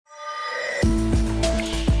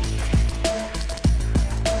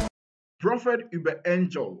Prophet Uebert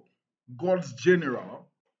Angel, God's General,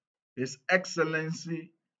 His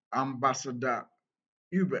Excellency Ambassador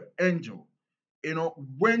Uebert Angel,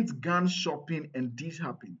 went gun shopping and this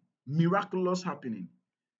happened. Miraculous happening.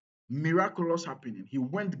 Miraculous happening. He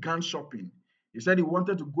went gun shopping. He said he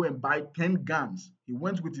wanted to go and buy 10 guns. He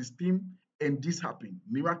went with his team and this happened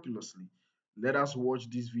miraculously. Let us watch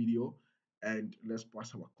this video and let's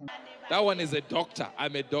pass our comment. That one is a doctor.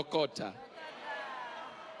 I'm a doctor.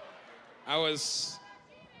 I was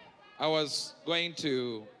going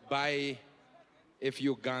to buy a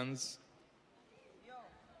few guns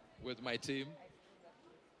with my team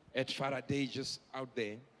at Faraday, just out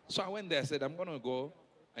there. So I went there. I said, I'm going to go.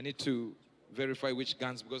 I need to verify which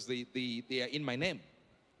guns because they are in my name.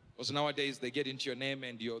 Because nowadays they get into your name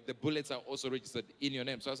and the bullets are also registered in your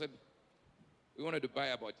name. So I said, we wanted to buy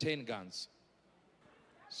about 10 guns.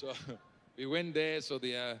 So we went there. So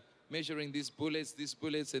they are measuring these bullets,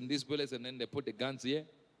 and then they put the guns here.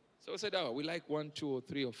 So I said, oh, we like 1, 2, or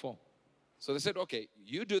 3, or 4. So they said, okay,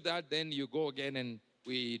 you do that, then you go again and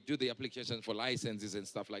we do the application for licenses and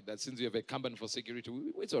stuff like that. Since you have a company for security,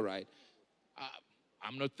 it's all right.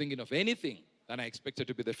 I'm not thinking of anything that I expected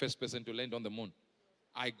to be the first person to land on the moon.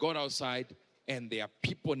 I got outside and there are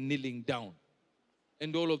people kneeling down.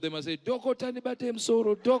 And all of them are saying, Dokot Anibatem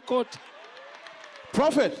Soro, Dokot.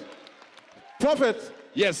 Prophet.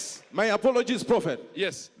 Yes. My apologies, Prophet.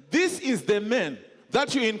 Yes. This is the man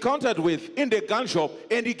that you encountered with in the gun shop,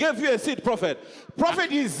 and he gave you a seat, Prophet.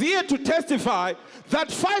 Prophet is here to testify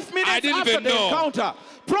that 5 minutes after the encounter,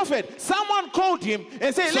 Prophet, someone called him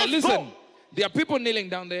and said, let's go. There are people kneeling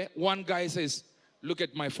down there. One guy says, look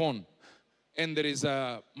at my phone. And there is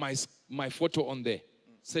my photo on there.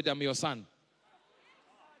 Said, I'm your son.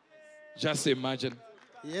 Just imagine.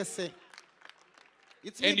 Yes, sir.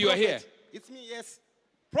 It's me, and you are here. It's me, yes.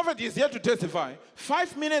 Prophet is here to testify.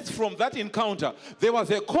 5 minutes from that encounter, there was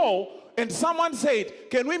a call and someone said,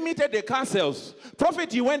 can we meet at the car sales?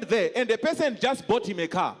 Prophet, he went there and the person just bought him a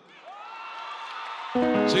car.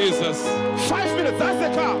 Jesus. 5 minutes, that's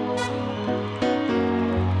the car.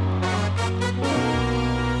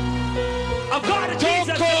 I've got a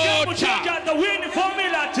Jesus, the winning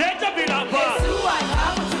formula,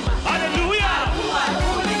 hallelujah.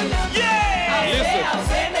 Yeah.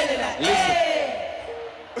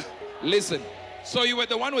 Listen. So you were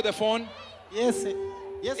the one with the phone? Yes, sir.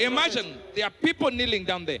 Yes. Imagine there are people kneeling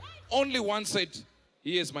down there. Only one said,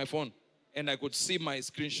 here's my phone. And I could see my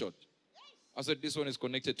screenshot. I said, this one is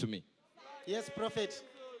connected to me. Yes, Prophet.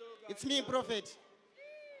 It's me, Prophet.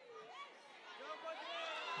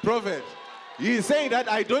 Prophet, he is saying that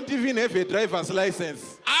I don't even have a driver's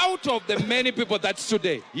license. Out of the many people that stood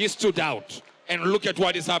there, he stood out. And look at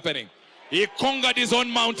what is happening. He conquered his own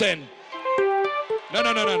mountain.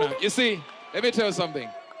 No. You see, let me tell you something.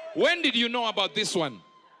 When did you know about this one?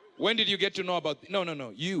 When did you get to know about...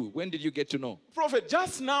 No. You. When did you get to know? Prophet,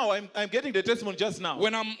 just now. I'm getting the testimony just now.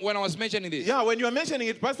 When I was mentioning this? Yeah, when you were mentioning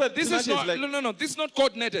it, Pastor... This is not... Like... No. This is not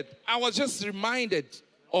coordinated. I was just reminded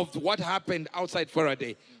of what happened outside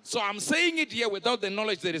Faraday. So I'm saying it here without the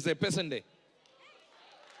knowledge there is a person there.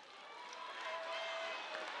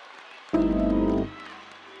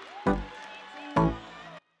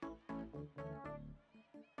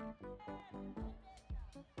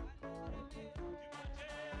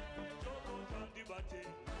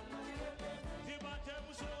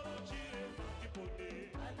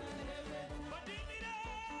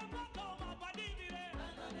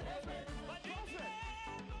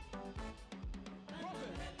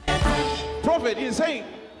 Prophet is saying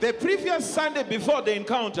the previous Sunday before the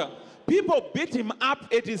encounter, people beat him up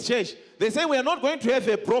at his church. They say, we are not going to have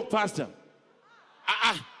a broke pastor.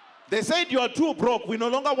 They said, you are too broke. We no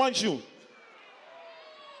longer want you.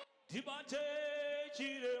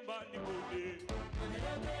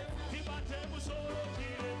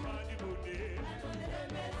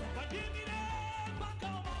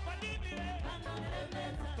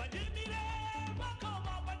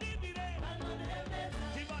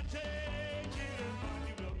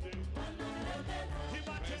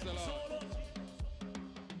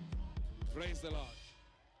 Praise the Lord.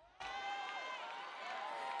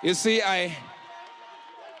 You see,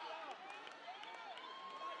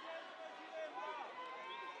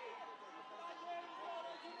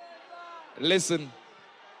 listen.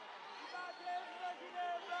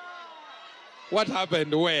 What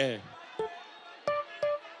happened? Where?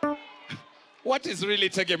 What is really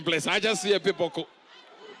taking place? I just hear people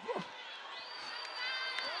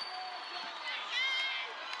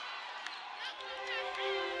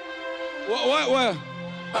What?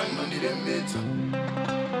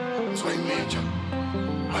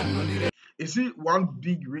 You see, one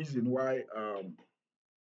big reason why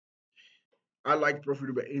I like Prophet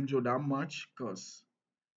Uber Angel that much, because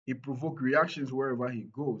he provokes reactions wherever he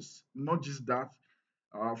goes. Not just that,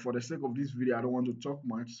 for the sake of this video, I don't want to talk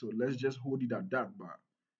much, so let's just hold it at that. But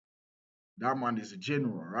that man is a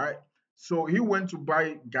general, right? So he went to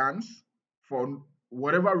buy guns for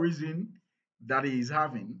whatever reason that he is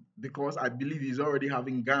having, because I believe he's already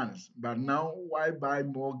having guns. But now, why buy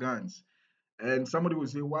more guns? And somebody will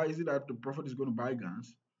say, why is it that the prophet is going to buy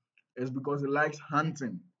guns? It's because he likes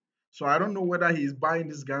hunting. So I don't know whether he's buying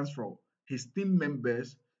these guns from his team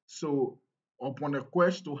members. So upon a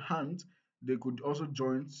quest to hunt, they could also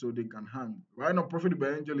join so they can hunt. Right now, Prophet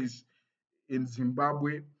Angel is in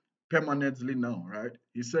Zimbabwe permanently now, right?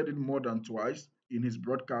 He said it more than twice in his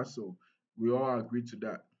broadcast, so we all agree to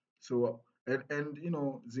that. So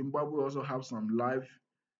and Zimbabwe also have some live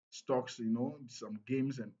stocks, some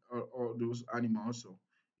games and all those animals. So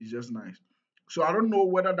it's just nice. So I don't know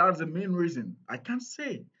whether that's the main reason. I can't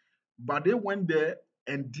say, but they went there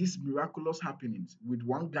and these miraculous happenings with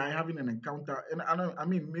one guy having an encounter, and I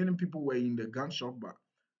mean, many people were in the gun shop,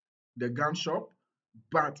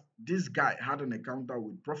 but this guy had an encounter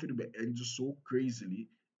with Prophet Angel so crazily,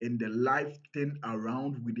 and the life turned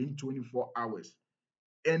around within 24 hours.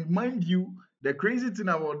 And mind you, the crazy thing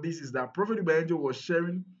about this is that Prophet Angel was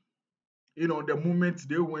sharing, the moment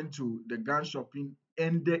they went to the gun shopping,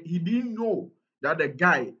 and he didn't know that the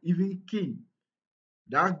guy even came.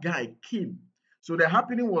 That guy came. So the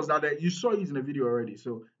happening was that you saw it in the video already.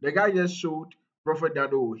 So the guy just showed Prophet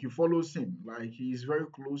that, oh, he follows him, like he is very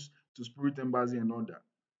close to Spirit Embassy and all that.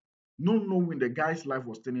 Not knowing the guy's life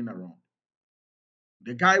was turning around.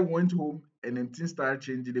 The guy went home and then things started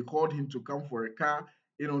changing. They called him to come for a car.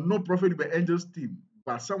 No Prophet but Angel's team,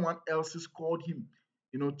 but someone else's called him,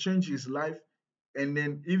 change his life. And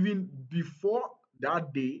then even before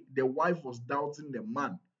that day, the wife was doubting the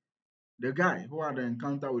man, the guy who had an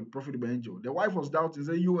encounter with Prophet Angel. The wife was doubting,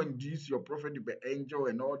 say, you induce your Prophet Angel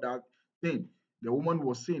and all that thing. The woman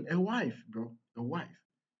was saying, a wife, bro, a wife.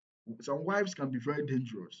 Some wives can be very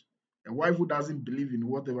dangerous. A wife who doesn't believe in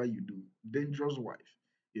whatever you do, dangerous wife.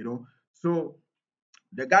 So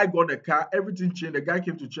the guy got the car, everything changed. The guy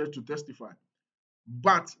came to church to testify.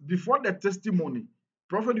 But before the testimony,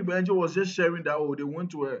 Prophet Angel was just sharing that, oh, they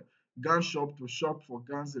went to a gun shop to shop for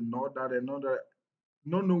guns and all that and all that,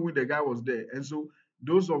 not knowing the guy was there. And so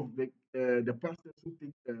those of the pastors who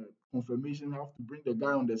take confirmation have to bring the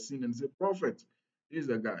guy on the scene and say, Prophet, this is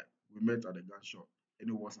the guy we met at the gun shop. And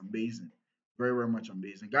it was amazing. Very, very much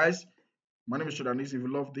amazing. Guys, my name is Shodanis. If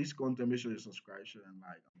you love this content, make sure you subscribe, share, and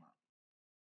like.